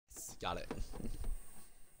Got it.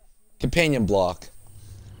 Companion block.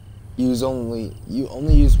 You only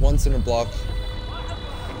use once in a block.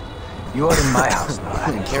 You are in my house now,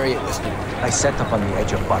 Alex. Carry it with you. I set up on the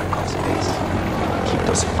edge of Barkov's base. Keep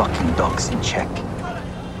those fucking dogs in check.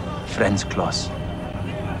 Friends close.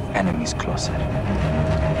 Enemies closer.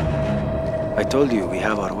 I told you we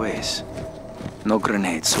have our ways. No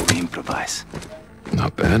grenades, so we improvise.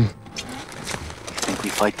 Not bad. You think we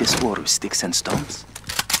fight this war with sticks and stones?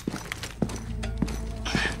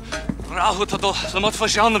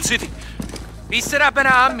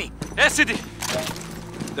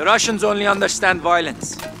 The Russians only understand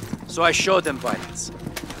violence, so I show them violence.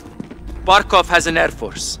 Barkov has an air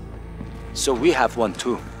force, so we have one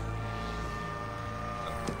too.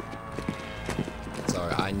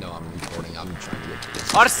 Sorry, I know I'm recording. I'm trying to get to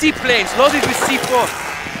this. Our seaplanes loaded with C4.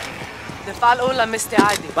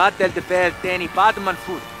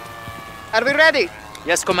 Are we ready?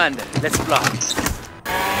 Yes, Commander. Let's fly.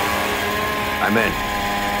 I'm in.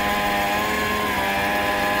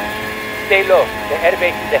 Stay low. The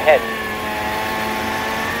airbase is ahead.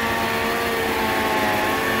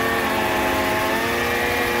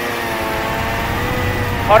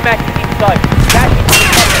 Cormac is inside. Dash into the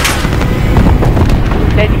tunnel.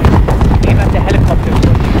 Steady. Aim at the helicopter so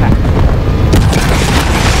you pack.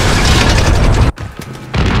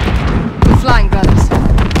 Flying, brothers.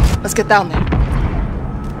 Let's get down there.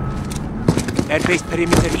 Airbase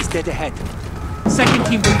perimeter is dead ahead. Second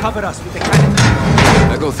team will cover us with the cannon.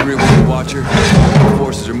 Echo 3-1 Watcher.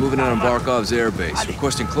 Forces are moving in on Barkov's airbase,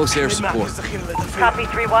 requesting close air support. Copy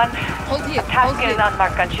 3-1. Hold here. Tasking is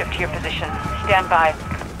unmarked gunship to your position. Stand by.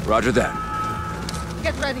 Roger that.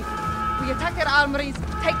 Get ready. We attack their armories,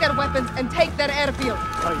 take their weapons, and take their airfield.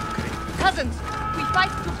 Cousins, we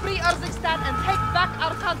fight to free Urzikstan and take back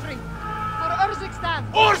our country. For Urzikstan!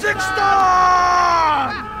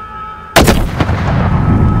 Urzikstan!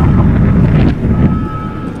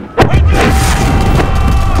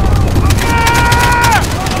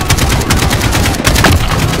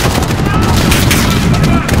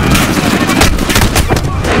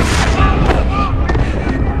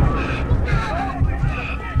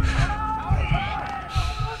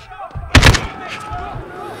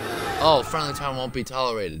 Oh, friendly time won't be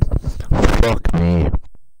tolerated. Fuck me.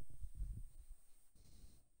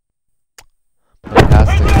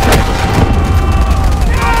 Fantastic.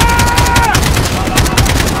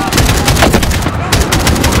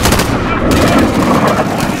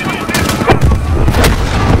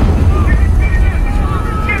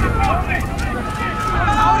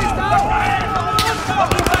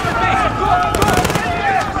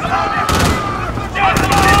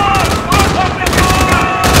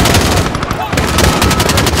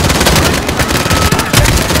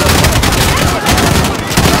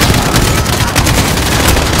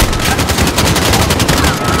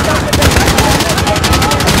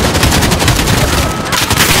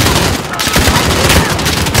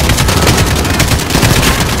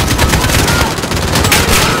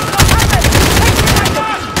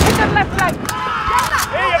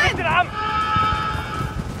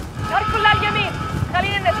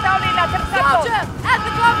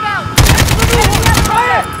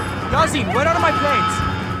 Where are my planes?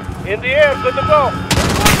 In the air, good to go.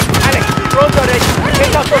 Alex, drones are ready.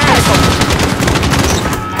 Take out those helicopters.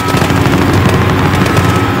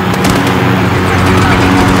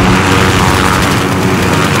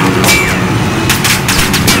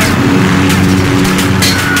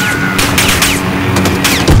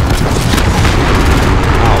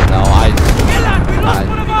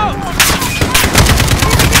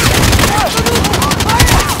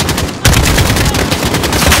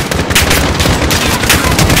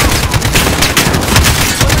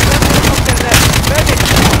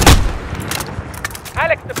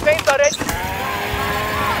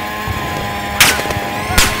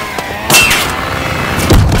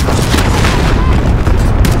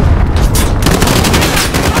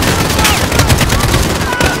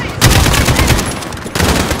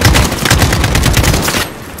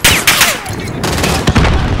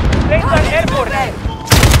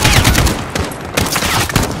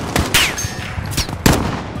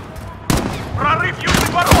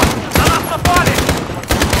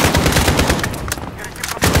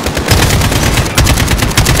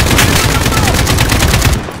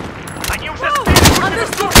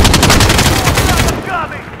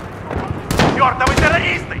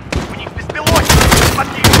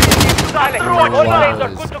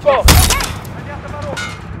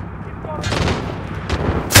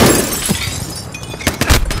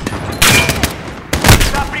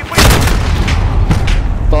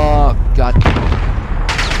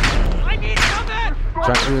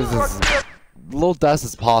 do this as little deaths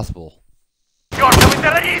as possible.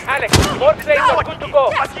 Alex, more planes are good to go.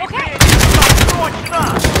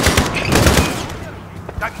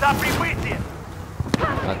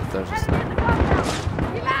 There's just...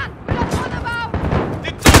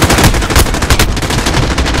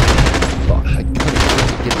 I couldn't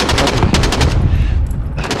get the cover.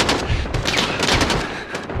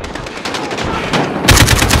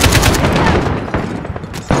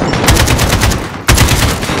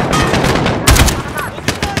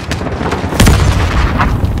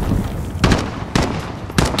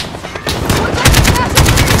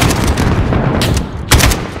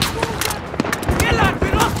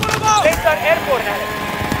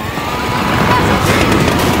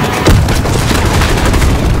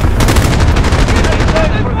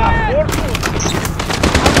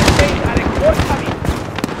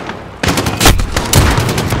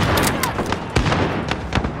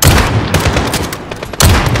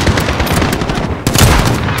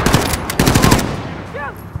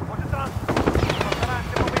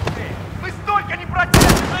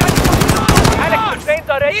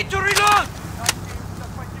 Need to reload!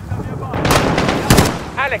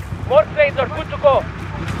 Alex, more planes are good to go.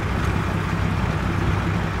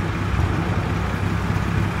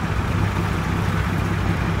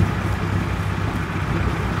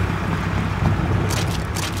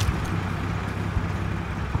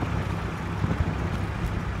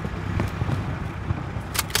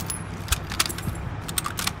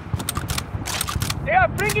 They are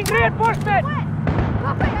bringing reinforcements!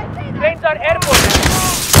 Planes are airborne.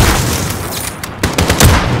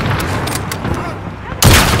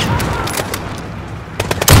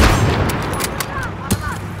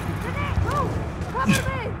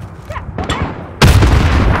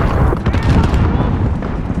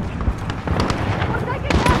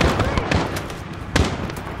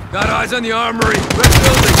 Got eyes on the armory. Red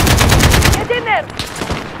building. Get in there!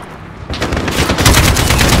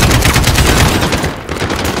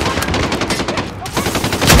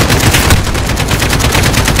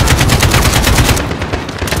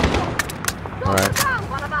 Alright.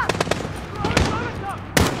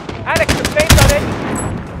 Alex, the planes are ready.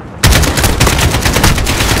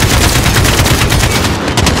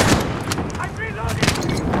 I'm reloading.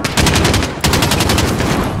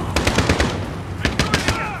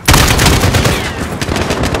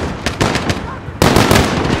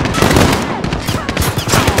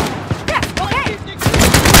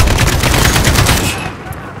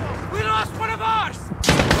 We lost one of ours.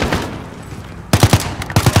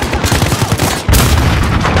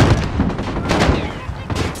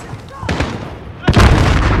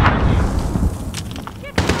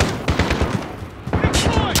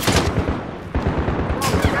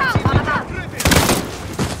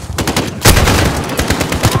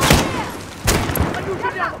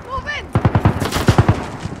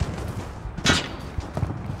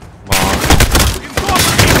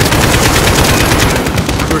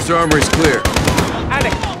 First armory's clear.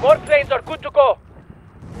 Alex, more planes are good to go.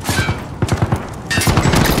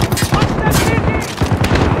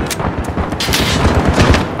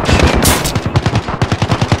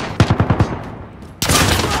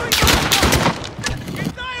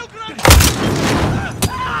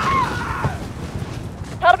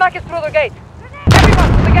 Tarmac is through the gate.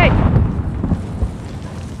 Everyone to the gate.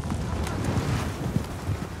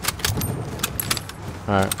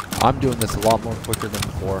 Alright. I'm doing this a lot more quicker than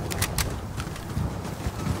before.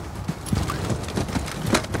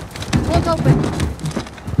 Won't open.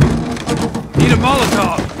 Need a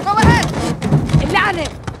Molotov. Go ahead!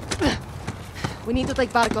 We need to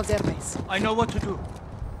take Barkov's airbase. I know what to do.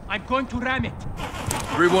 I'm going to ram it.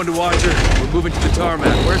 3-1 to Watcher. We're moving to the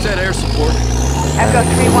tarmac. Where's that air support? Echo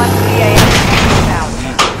 3-1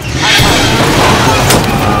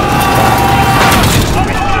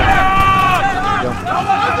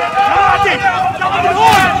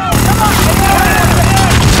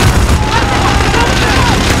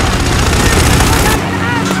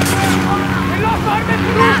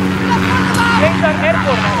 Planes are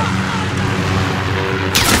airborne, Alex.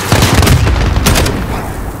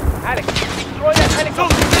 Alex, destroy that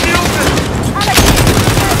helicopter.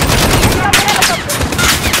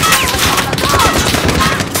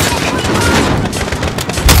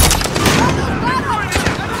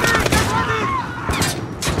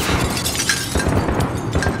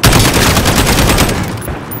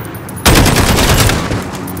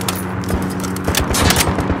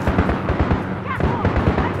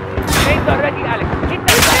 Planes are ready, Alex. Hit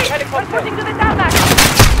that helicopter. We're pushing to the tarmac!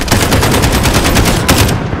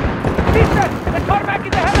 Listen, the tarmac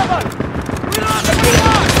is ahead of us. We lost the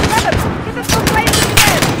Get us to planes in the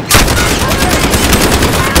air!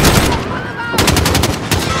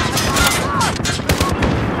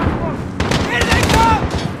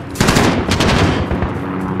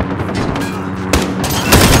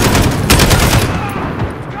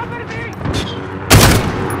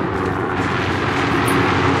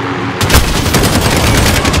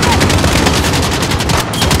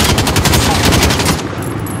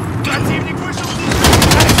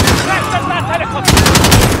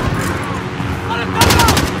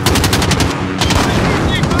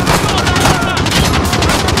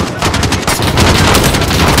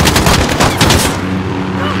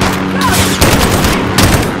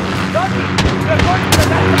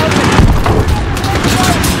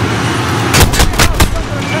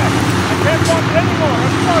 Ready more.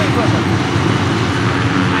 I'm sorry, brother.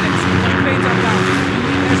 Alex, my planes are down.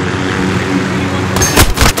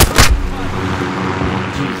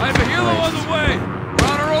 I have a helo on the way. We're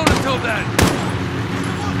on our own until then.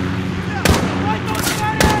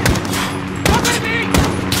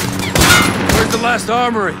 Where's the last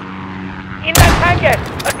armory? In that hangar,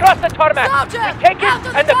 across the tarmac. Soldier, We take it, out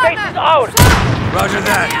of and the the base tarmac. is ours. Roger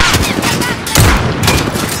that.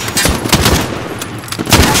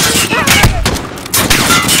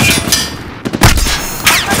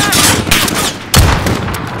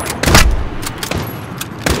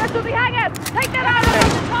 Get to the hangar! Take that out of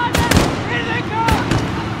the tarmac! Here they go!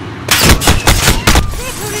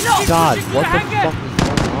 Need to reload! God, Pushing to what the the hangar. fuck is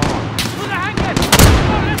going on? To the hangar!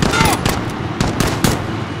 Let's go!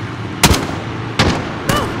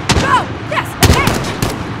 Move! Go! Yes! Okay!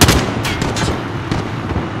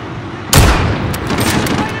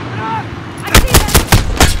 I see them!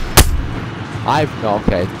 I've no,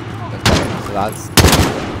 okay. Okay, so that's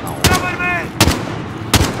no. Cover me!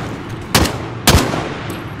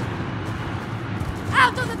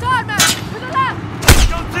 Out of the tarmac! To the left!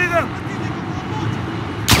 Don't see them!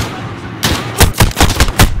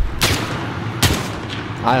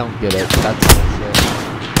 I don't get it. That's bullshit.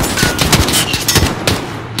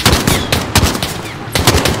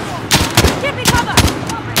 Give me cover!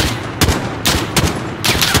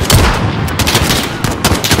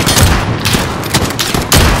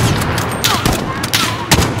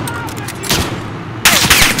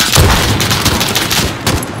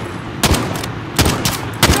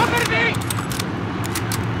 Cover me!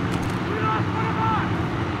 We lost one of ours!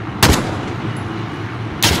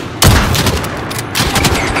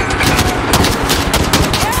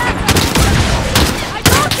 I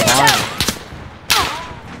don't see them!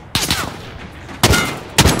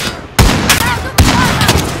 Out of the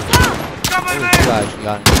tarmac! Down! Cover Holy me! gosh, you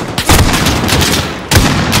got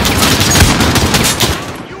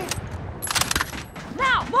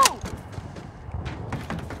Now, move!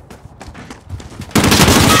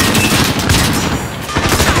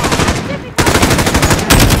 Give me cover!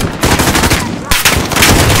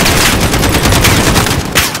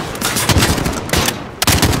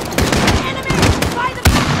 Enemy! By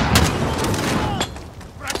the...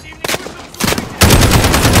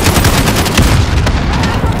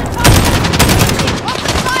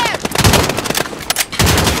 Open fire!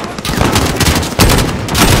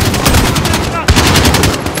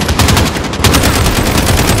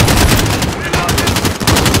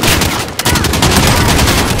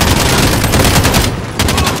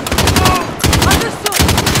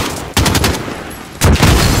 Understood!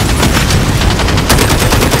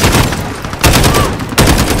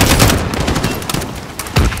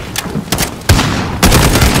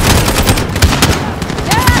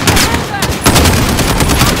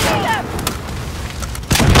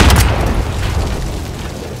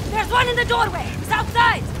 There's one in the doorway. It's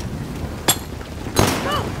outside.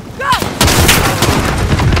 Go! Go!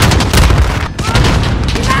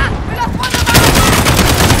 Ivan, we lost one of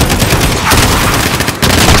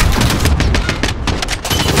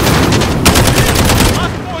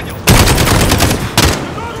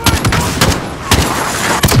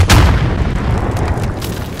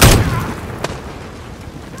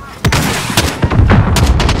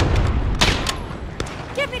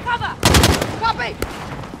Give me cover! Copy!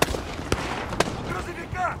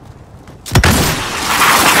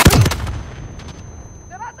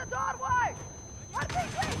 They're at the doorway!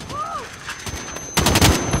 RPG, move!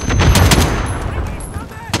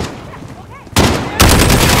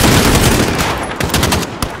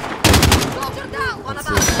 Soldier down! One of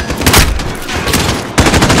us!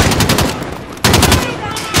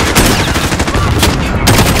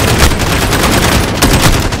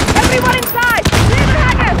 Everyone inside! Clear the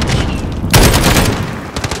hangar!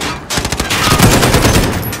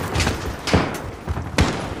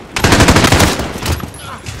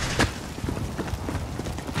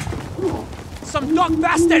 Some dog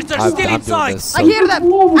bastards are I'm still doing inside! this so, I hear them!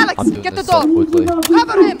 I'm Alex, doing get the this so door! quickly.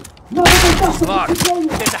 Cover him! Locked.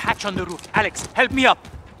 There's a hatch on the roof. Alex, help me up!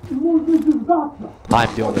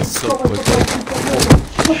 I'm doing this so quickly.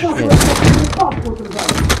 Shit.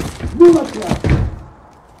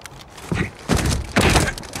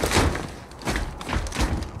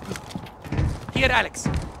 Here, Alex.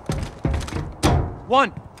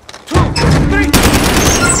 1, 2, 3!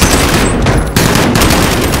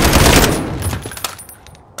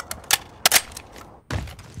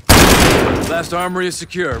 Last armory is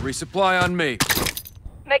secure. Resupply on me.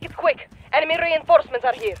 Make it quick. Enemy reinforcements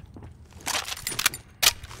are here.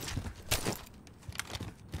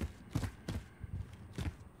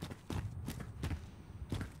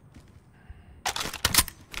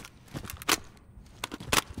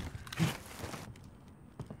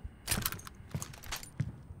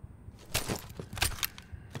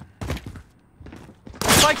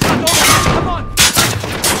 Spike shot over here! Come on!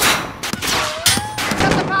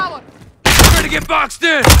 Cut the power! Ready to get boxed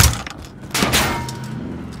in!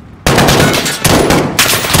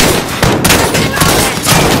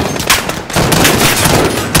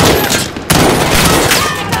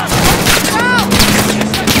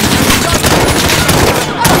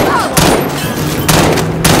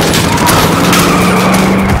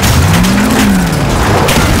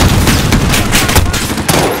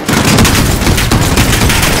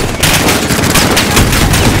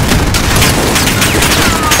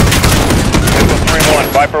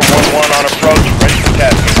 Viper 1-1 on approach, ready for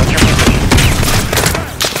tasking. What's your position?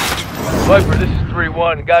 Viper, this is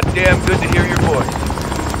 3-1. Goddamn good to hear your voice.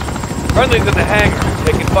 Friendly's in the hangar,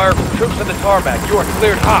 taking fire from troops on the tarmac. You are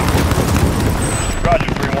cleared hot.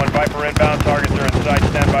 Roger, 3-1. Viper inbound. Targets are in sight.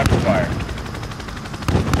 Stand by for fire.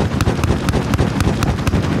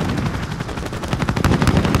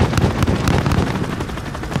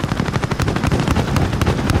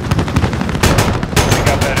 Pick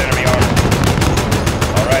up that enemy armor.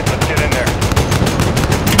 All right, let's get in there.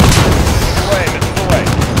 Missile away.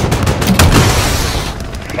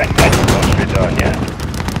 Close to be done, yeah.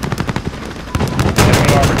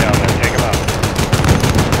 Enemy armor down there. Take him out.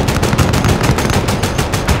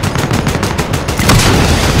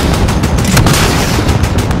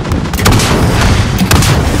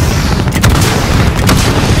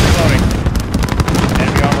 Reloading.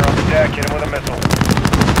 Enemy armor on the deck. Hit him with a missile.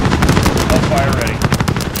 Hellfire ready.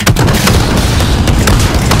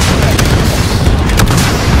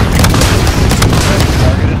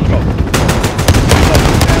 Target is scoped.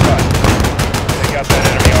 Stand by. Take out that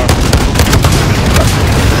enemy armor.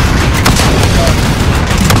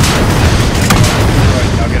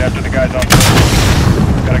 Right, now get after the guys on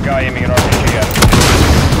foot. Got a guy aiming an RPG at us.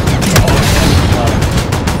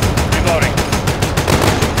 Reloading.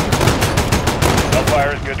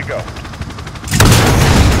 Hellfire is good to go.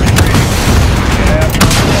 Retreating. Get after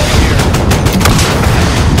him. Over here.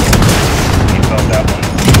 He felt that one.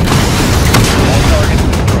 All targets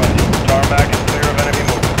destroyed. Tarmac is clear of enemy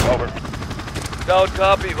movement. Over. Solid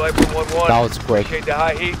copy, Viper 1-1. That was quick. Appreciate the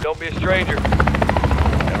high heat. Don't be a stranger.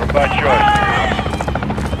 Never by choice.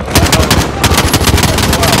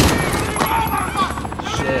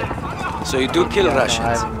 Shit. So you do kill Yeah, no, I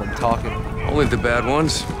Russians. haven't been talking. Only the bad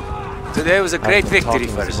ones. Today was a great I haven't been victory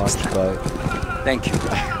for talking as us. much, but Thank you.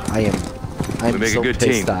 I'm make a so good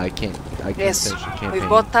pissed team. that I can't Yes, finish the campaign. we've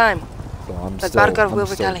bought time. So I'm But still, Barker I'm will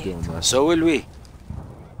still retaliate. doing this. So will we.